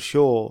 I'm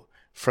sure,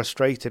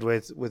 frustrated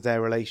with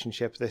their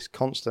relationship, this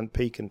constant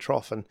peak and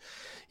trough. And,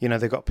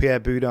 they've got Pierre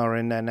Boudard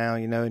in there now,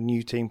 a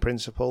new team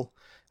principal.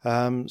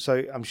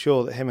 So I'm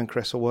sure that him and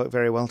Chris will work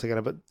very well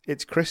together. But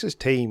it's Chris's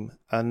team,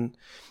 and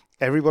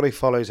everybody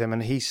follows him,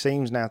 and he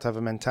seems now to have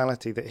a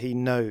mentality that he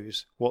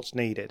knows what's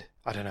needed.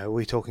 I don't know, are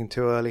we talking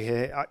too early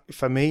here?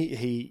 For me,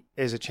 he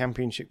is a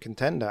championship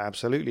contender,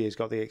 absolutely. He's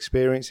got the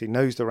experience, he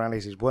knows the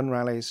rallies, he's won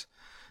rallies,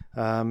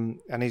 and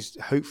he's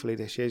hopefully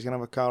this year he's going to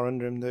have a car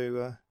under him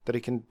that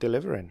he can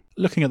deliver in.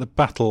 Looking at the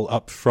battle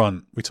up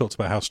front, we talked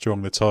about how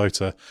strong the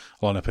Toyota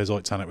lineup is.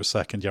 Ott Tanak was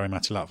second,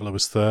 Jari-Matti Latvala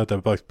was third. There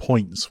were both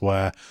points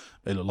where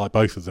it looked like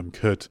both of them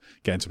could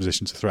get into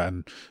position to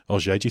threaten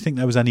Ogier. Do you think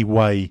there was any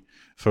way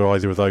for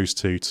either of those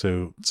two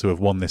to have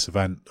won this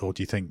event, or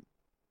do you think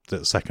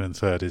that second and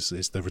third is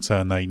the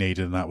return they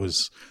needed, and that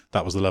was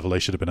the level they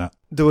should have been at?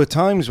 There were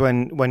times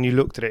when you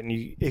looked at it,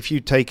 and if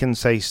you'd taken,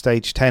 say,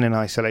 stage 10 in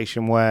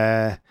isolation,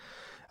 where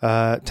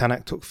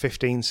Tanak took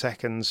 15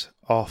 seconds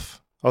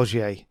off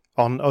Ogier,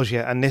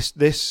 and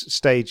this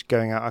stage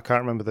going out, I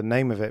can't remember the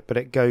name of it, but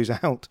it goes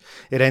out,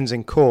 it ends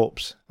in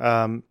Corpse,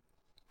 and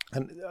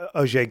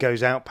Ogier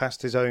goes out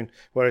past his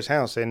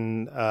house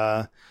in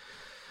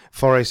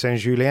Forêt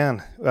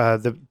Saint-Julien,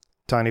 the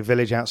tiny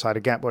village outside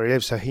of Gap where he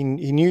lives. So he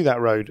knew that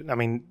road. I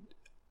mean,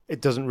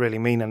 it doesn't really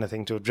mean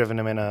anything to have driven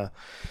him in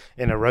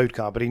a road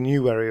car, but he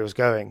knew where he was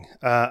going.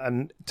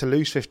 And to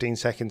lose 15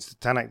 seconds to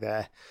Tanak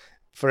there,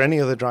 for any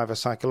other driver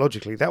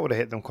psychologically, that would have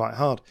hit them quite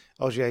hard.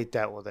 Ogier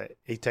dealt with it.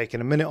 He'd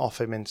taken a minute off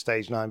him in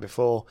stage 9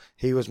 before.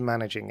 He was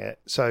managing it.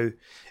 So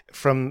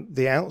from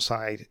the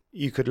outside,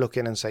 you could look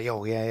in and say,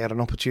 oh yeah, he had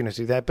an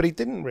opportunity there. But he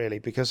didn't really,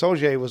 because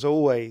Ogier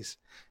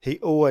he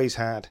always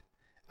had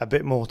a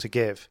bit more to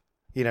give.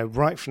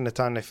 Right from the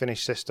time they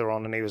finished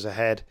Sisteron and he was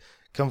ahead,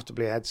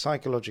 comfortably ahead,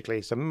 psychologically,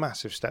 it's a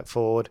massive step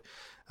forward.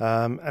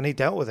 And he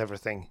dealt with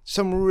everything.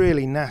 Some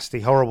really nasty,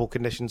 horrible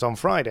conditions on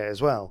Friday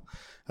as well,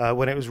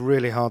 when it was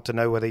really hard to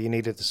know whether you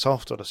needed the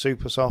soft or the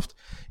super soft.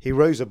 He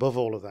rose above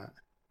all of that.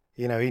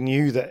 He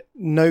knew that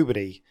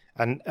nobody,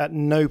 and at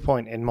no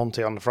point in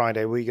Monte on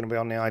Friday were you going to be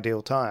on the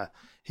ideal tyre.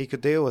 He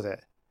could deal with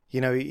it. He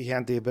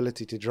had the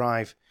ability to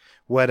drive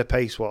where the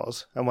pace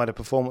was and where the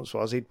performance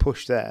was. He'd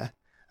push there.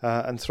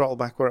 And throttle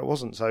back where it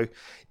wasn't. So,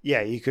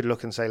 yeah, you could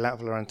look and say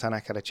Latvala and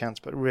Tanak had a chance,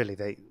 but really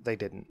they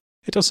didn't.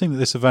 It does seem that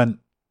this event,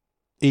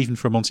 even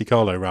for a Monte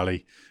Carlo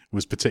rally,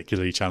 was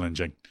particularly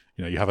challenging.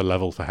 You have a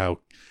level for how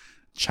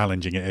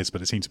challenging it is,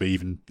 but it seemed to be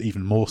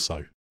even more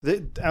so.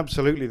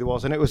 Absolutely there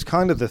was, and it was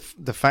kind of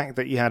the fact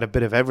that you had a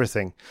bit of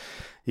everything.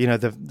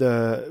 As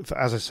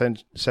I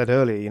said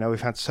earlier,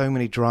 we've had so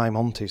many dry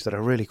Montes that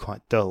are really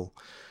quite dull.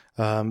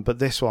 But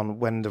this one,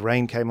 when the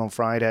rain came on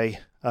Friday,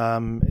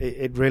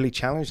 it really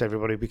challenged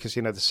everybody because,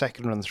 the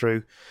second run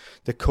through,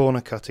 the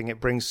corner cutting, it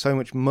brings so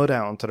much mud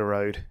out onto the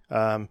road.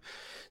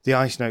 The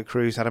Ice Note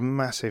crews had a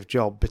massive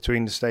job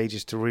between the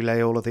stages to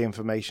relay all of the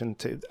information.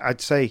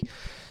 I'd say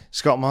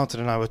Scott Martin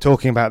and I were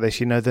talking about this,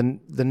 the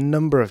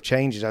number of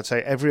changes. I'd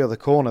say every other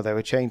corner they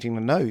were changing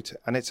the note,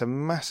 and it's a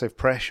massive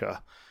pressure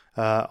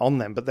on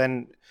them. But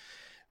then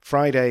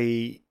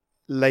Friday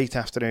late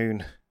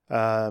afternoon,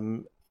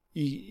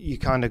 you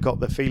kind of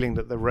got the feeling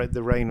that the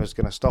rain was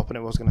going to stop and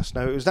it was going to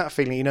snow. It was that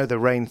feeling, the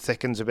rain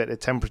thickens a bit, the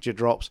temperature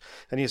drops,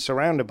 and you're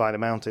surrounded by the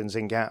mountains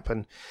in Gap,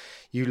 and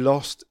you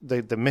lost,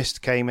 the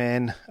mist came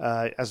in,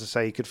 as I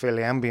say, you could feel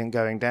the ambient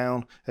going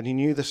down, and you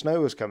knew the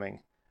snow was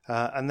coming.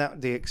 And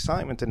that the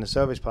excitement in the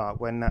service park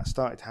when that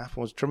started to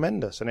happen was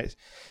tremendous. And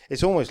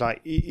it's almost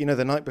like,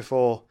 the night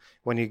before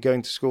when you're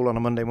going to school on a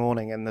Monday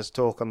morning and there's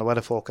talk on the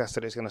weather forecast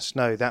that it's going to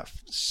snow, that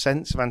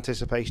sense of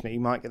anticipation that you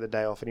might get the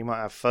day off and you might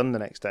have fun the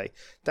next day.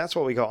 That's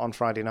what we got on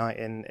Friday night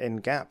in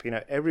Gap.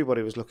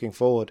 Everybody was looking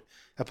forward,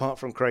 apart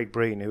from Craig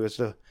Breen, who was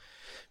the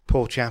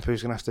poor chap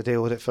who's going to have to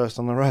deal with it first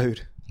on the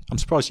road. I'm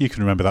surprised you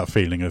can remember that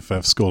feeling of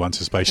school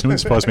anticipation. It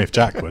wouldn't surprise me if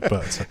Jack would.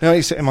 But no,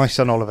 my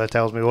son Oliver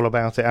tells me all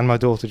about it, and my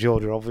daughter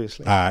Georgia,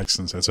 obviously.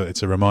 Excellent. So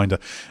it's a reminder.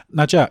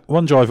 Now, Jack,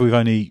 one driver we've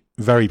only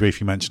very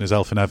briefly mentioned is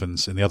Elfyn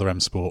Evans in the other M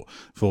Sport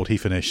Ford. He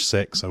finished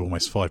 6th, so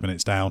almost 5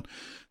 minutes down.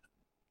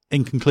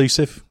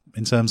 Inconclusive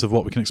in terms of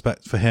what we can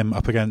expect for him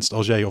up against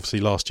Ogier. Obviously,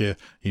 last year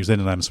he was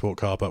in an M Sport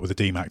car, but with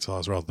the DMAC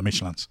tyres rather than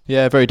Michelins.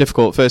 Yeah, very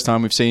difficult. First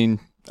time we've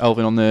seen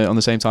Elfyn on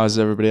the same tyres as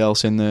everybody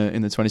else in the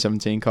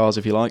 2017 cars,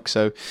 if you like.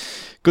 So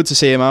good to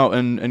see him out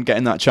and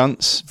getting that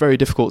chance. Very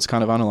difficult to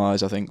kind of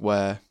analyse, I think,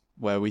 where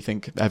where we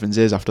think Evans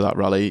is after that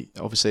rally.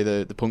 Obviously,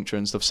 the puncture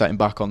and stuff set him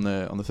back on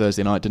the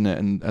Thursday night, didn't it?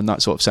 And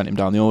that sort of sent him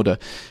down the order.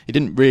 He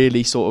didn't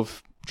really sort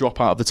of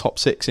drop out of the top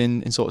 6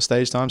 in sort of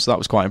stage time, so that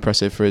was quite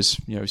impressive for his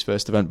his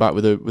first event back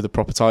with the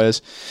proper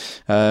tyres.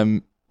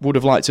 Would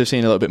have liked to have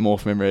seen a little bit more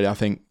from him, really. I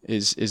think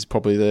is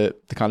probably the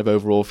kind of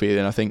overall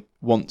feeling. I think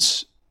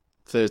once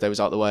Thursday was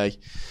out of the way,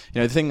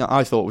 the thing that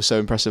I thought was so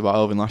impressive about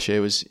Elfyn last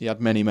year was he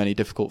had many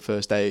difficult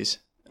first days.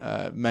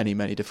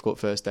 Many difficult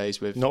first days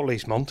with not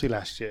least Monty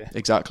last year.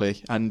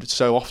 Exactly, and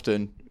so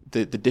often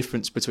the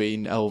difference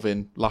between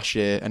Elfyn last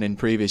year and in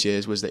previous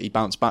years was that he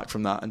bounced back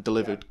from that and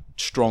delivered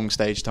strong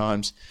stage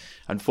times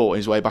and fought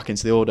his way back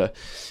into the order.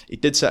 He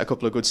did set a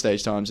couple of good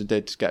stage times and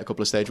did get a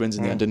couple of stage wins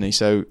in the end, didn't he?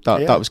 So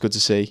that was good to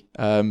see.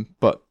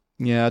 But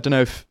yeah, I don't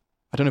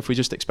know if we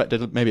just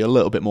expected maybe a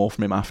little bit more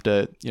from him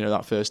after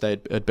that first day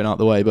had been out of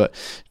the way. But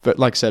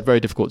like I said, very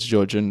difficult to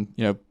judge. And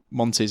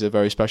Monty's a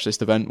very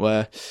specialist event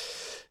where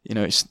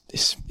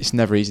it's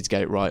never easy to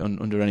get it right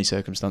under any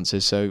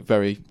circumstances. So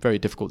very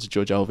difficult to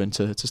judge Elfyn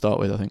to start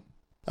with, I think.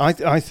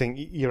 I think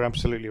you're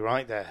absolutely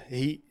right there.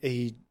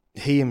 He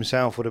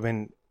himself would have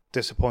been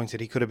disappointed.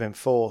 He could have been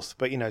 4th,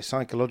 but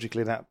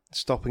psychologically that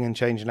stopping and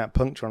changing that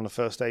puncture on the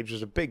first stage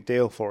was a big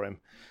deal for him.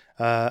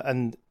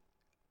 And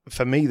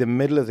for me, the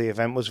middle of the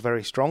event was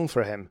very strong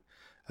for him.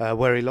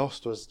 Where he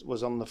lost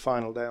was on the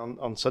final day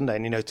on Sunday,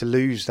 and to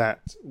lose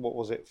that, what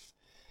was it,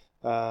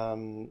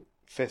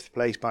 5th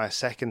place by a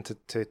second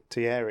to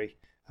Thierry.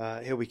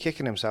 He'll be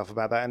kicking himself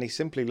about that, and he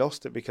simply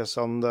lost it because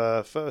on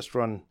the first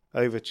run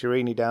over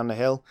Chirini down the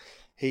hill,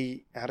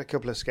 he had a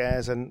couple of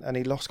scares and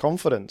he lost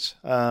confidence.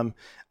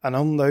 And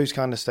on those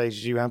kind of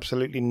stages, you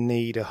absolutely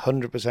need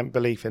 100%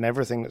 belief in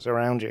everything that's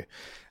around you.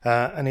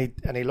 And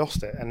he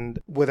lost it. And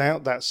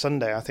without that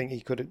Sunday, I think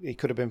he could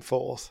have been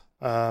 4th.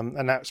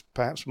 And that's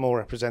perhaps more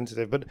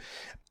representative. But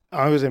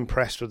I was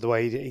impressed with the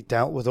way he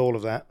dealt with all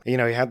of that. He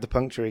had the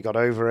puncture, he got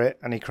over it,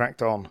 and he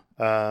cracked on.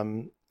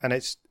 And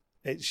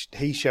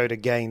he showed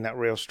again that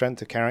real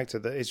strength of character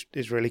that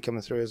is really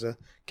coming through as a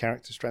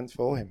character strength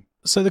for him.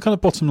 So the kind of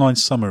bottom line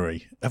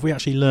summary, have we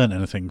actually learned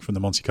anything from the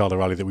Monte Carlo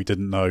rally that we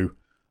didn't know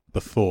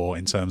before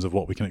in terms of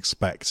what we can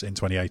expect in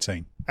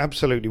 2018?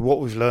 Absolutely. What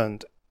we've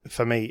learned,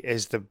 for me,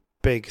 is the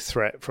big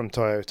threat from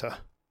Toyota.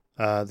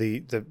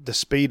 The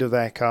speed of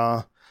their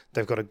car.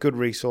 They've got a good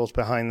resource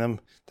behind them.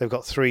 They've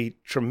got 3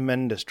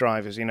 tremendous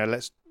drivers.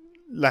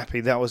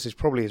 Lappi, that was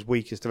probably his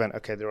weakest event.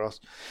 Okay, there are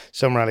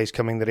some rallies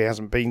coming that he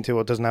hasn't been to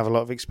or doesn't have a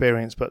lot of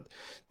experience, but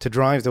to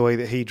drive the way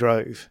that he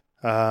drove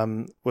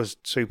was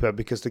superb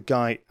because the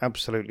guy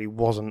absolutely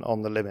wasn't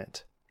on the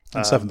limit.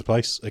 And 7th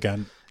place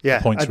again. Yeah,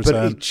 points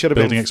return,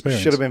 building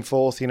experience. Should have been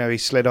 4th. He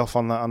slid off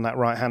on that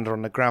right hander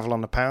on the gravel on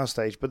the power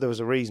stage, but there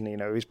was a reason. He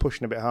was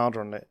pushing a bit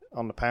harder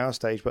on the power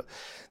stage. But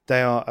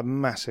they are a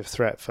massive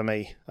threat for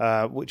me.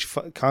 Which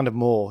kind of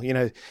more.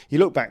 You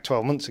look back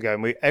 12 months ago,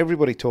 and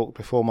everybody talked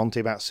before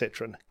Monty about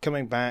Citroën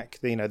coming back.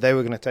 They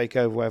were going to take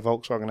over where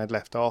Volkswagen had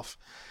left off.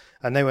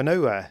 And they were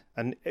nowhere.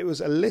 And it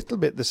was a little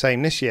bit the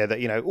same this year that,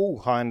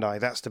 Hyundai,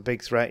 that's the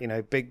big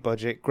threat, big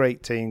budget,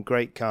 great team,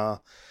 great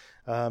car.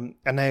 And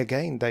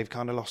they've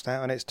kind of lost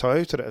out, and it's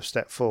Toyota that have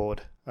stepped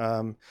forward.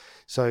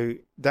 So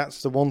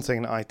that's the one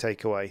thing that I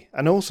take away.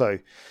 And also,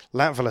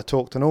 Latvala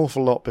talked an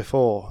awful lot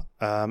before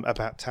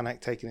about Tanak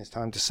taking his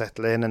time to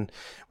settle in, and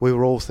we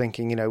were all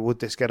thinking, would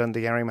this get under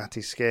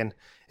Jari-Matti's skin?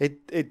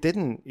 It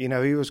didn't. He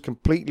was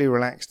completely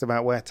relaxed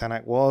about where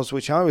Tanak was,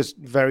 which I was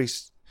very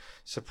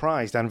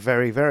surprised and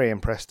very, very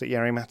impressed that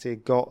Jari-Matti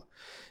had got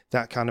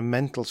that kind of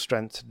mental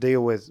strength to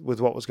deal with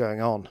what was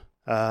going on.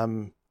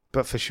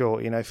 But for sure,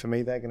 for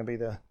me, they're going to be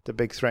the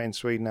big threat in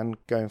Sweden and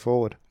going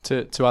forward.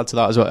 To add to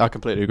that as well, I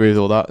completely agree with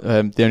all that.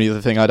 The only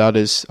other thing I'd add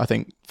is, I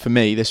think, for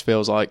me, this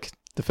feels like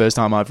the first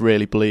time I've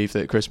really believed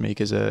that Chris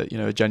Meek is a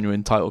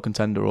genuine title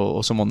contender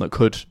or someone that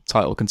could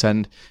title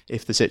contend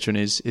if the Citroën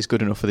is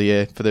good enough for the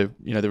year, for the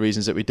the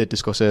reasons that we did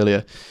discuss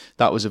earlier.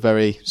 That was a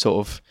very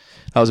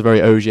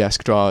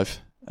Ogier-esque drive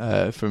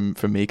from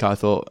Meek. I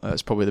thought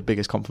that's probably the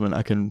biggest compliment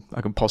I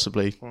can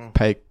possibly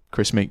pay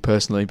Chris Meek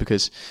personally,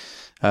 because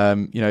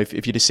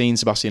if you'd have seen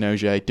Sébastien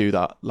Ogier do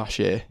that last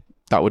year,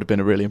 that would have been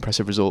a really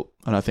impressive result.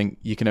 And I think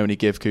you can only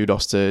give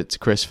kudos to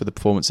Chris for the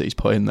performance that he's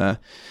put in there.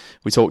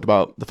 We talked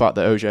about the fact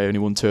that Ogier only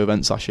won 2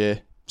 events last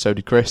year. So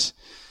did Chris.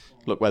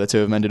 Look where the two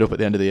of them ended up at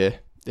the end of the year.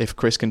 If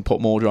Chris can put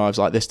more drives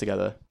like this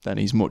together, then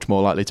he's much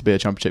more likely to be a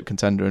championship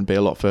contender and be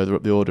a lot further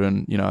up the order.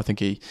 And, I think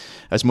he,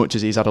 as much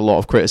as he's had a lot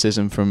of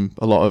criticism from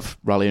a lot of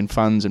rallying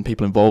fans and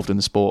people involved in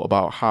the sport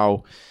about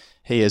how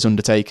he has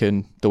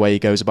undertaken the way he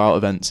goes about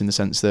events, in the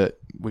sense that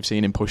we've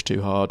seen him push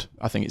too hard,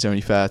 I think it's only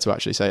fair to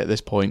actually say at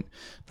this point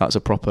that's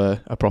a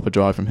proper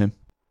drive from him.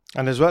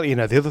 And as well, the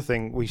other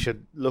thing we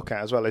should look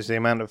at as well is the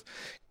amount of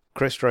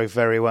Chris drove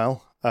very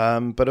well,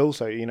 but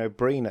also,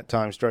 Breen at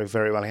times drove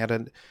very well. He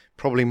had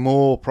probably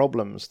more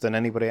problems than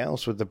anybody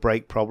else with the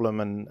brake problem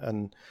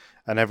and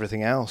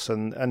everything else.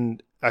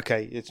 And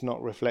okay, it's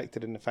not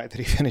reflected in the fact that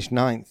he finished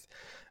 9th,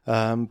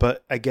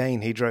 but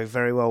again, he drove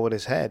very well with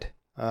his head.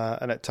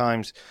 And at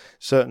times,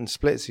 certain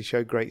splits, he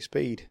showed great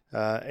speed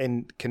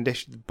in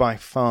conditions by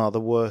far the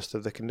worst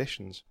of the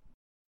conditions.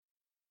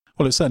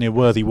 Well, it's certainly a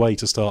worthy way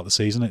to start the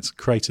season. It's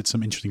created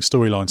some interesting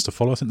storylines to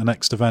follow. I think the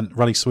next event,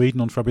 Rally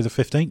Sweden, on February the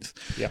 15th.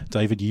 Yeah.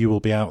 David, you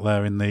will be out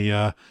there in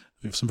the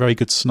some very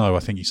good snow, I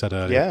think you said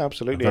earlier. Yeah,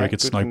 absolutely. Very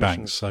good snow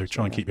banks, so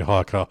try and keep your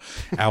hire car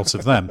out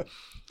of them.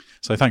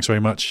 So thanks very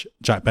much,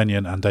 Jack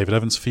Benyon and David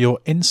Evans, for your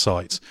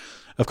insight.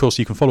 Of course,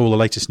 you can follow all the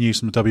latest news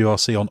from the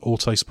WRC on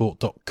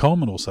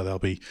autosport.com, and also there'll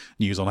be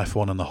news on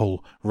F1 and the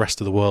whole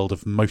rest of the world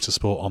of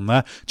motorsport on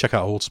there. Check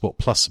out our Autosport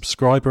Plus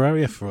subscriber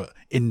area for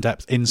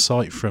in-depth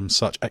insight from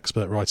such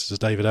expert writers as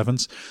David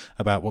Evans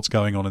about what's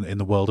going on in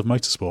the world of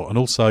motorsport. And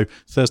also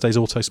Thursday's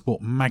Autosport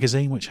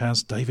magazine, which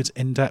has David's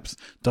in-depth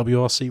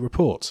WRC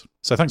report.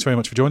 So thanks very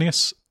much for joining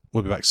us.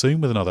 We'll be back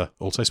soon with another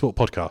Autosport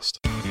podcast.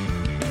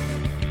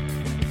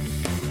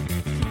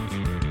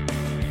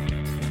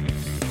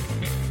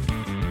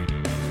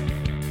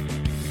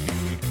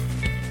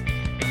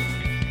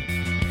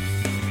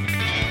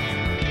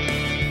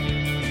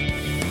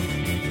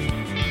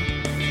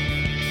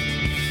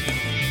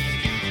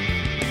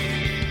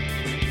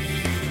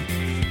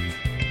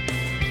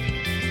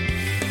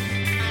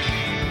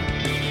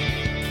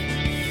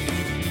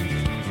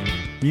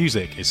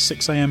 Music is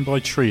 6am by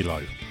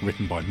Trilo,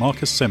 written by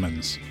Marcus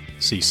Simmons.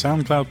 See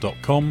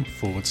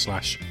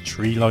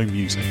soundcloud.com/Trilo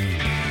Music.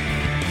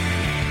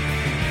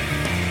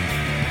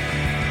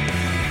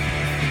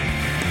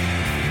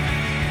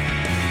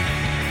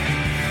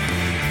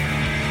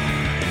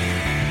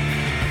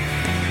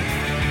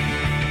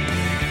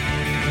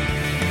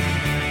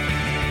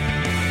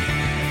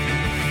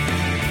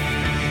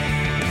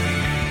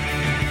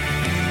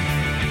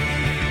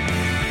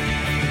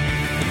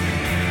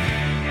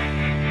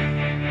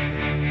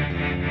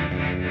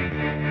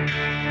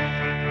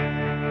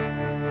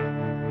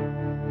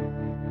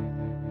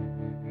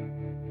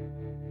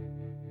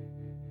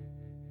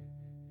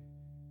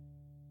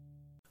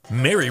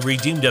 Mary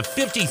redeemed a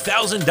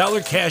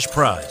 $50,000 cash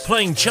prize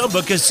playing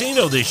Chumba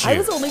Casino this year. I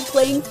was only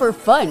playing for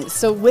fun,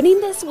 so winning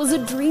this was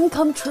a dream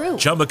come true.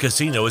 Chumba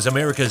Casino is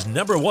America's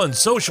 #1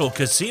 social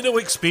casino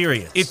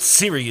experience. It's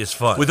serious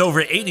fun. With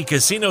over 80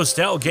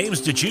 casino-style games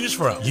to choose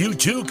from, you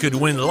too could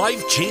win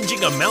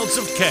life-changing amounts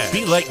of cash.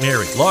 Be like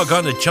Mary. Log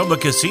on to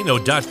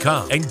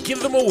ChumbaCasino.com and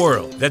give them a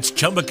whirl. That's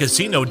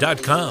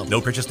ChumbaCasino.com.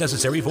 No purchase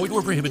necessary. Void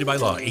where prohibited by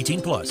law.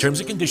 18+. Terms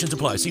and conditions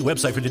apply. See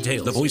website for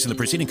details. The voice in the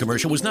preceding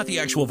commercial was not the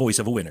actual voice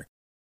of a winner.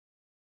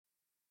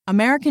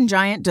 American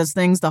Giant does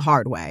things the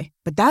hard way,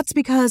 but that's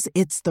because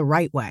it's the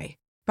right way.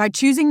 By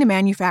choosing to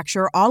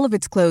manufacture all of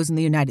its clothes in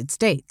the United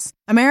States,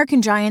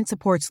 American Giant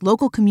supports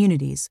local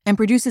communities and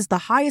produces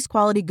the highest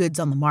quality goods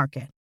on the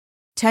market.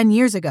 10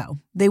 years ago,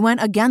 they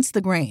went against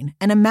the grain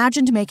and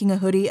imagined making a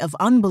hoodie of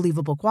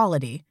unbelievable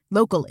quality,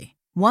 locally.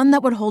 One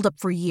that would hold up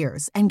for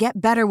years and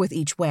get better with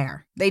each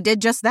wear. They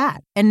did just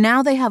that, and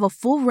now they have a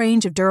full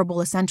range of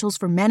durable essentials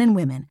for men and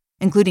women,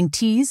 including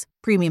tees,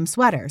 premium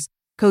sweaters,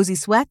 cozy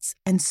sweats,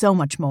 and so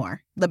much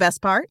more. The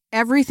best part?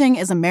 Everything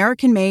is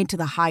American-made to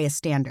the highest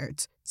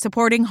standards,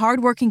 supporting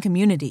hardworking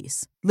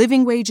communities,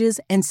 living wages,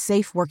 and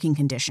safe working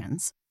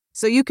conditions.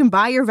 So you can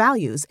buy your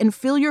values and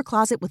fill your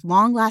closet with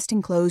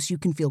long-lasting clothes you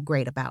can feel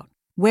great about.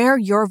 Wear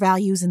your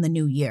values in the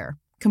new year,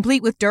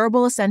 complete with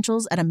durable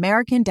essentials at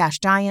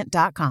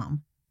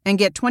American-Giant.com. And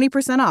get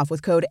 20% off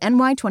with code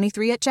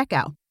NY23 at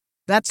checkout.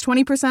 That's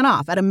 20%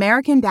 off at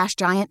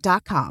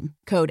American-Giant.com,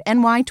 code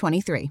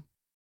NY23.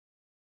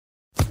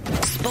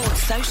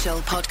 Sports Social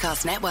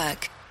Podcast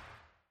Network.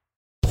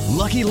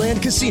 Lucky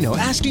Land Casino,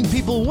 asking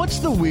people, what's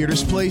the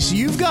weirdest place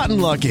you've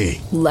gotten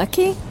lucky?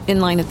 Lucky?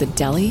 In line at the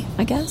deli,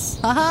 I guess?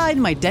 Aha,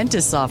 in my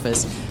dentist's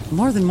office.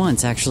 More than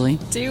once, actually.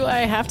 Do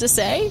I have to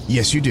say?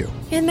 Yes, you do.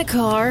 In the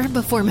car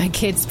before my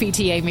kids'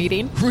 PTA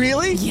meeting.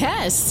 Really?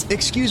 Yes.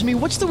 Excuse me,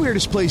 what's the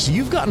weirdest place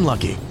you've gotten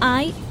lucky?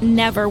 I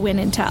never win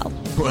and tell.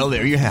 Well,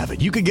 there you have it.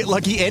 You can get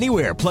lucky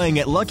anywhere, playing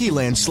at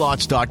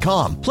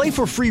LuckyLandSlots.com. Play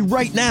for free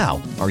right now.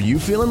 Are you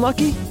feeling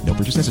lucky? No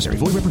purchase necessary.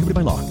 Void where prohibited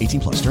by law.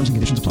 18+. Terms and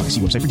conditions apply.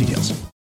 See website for details.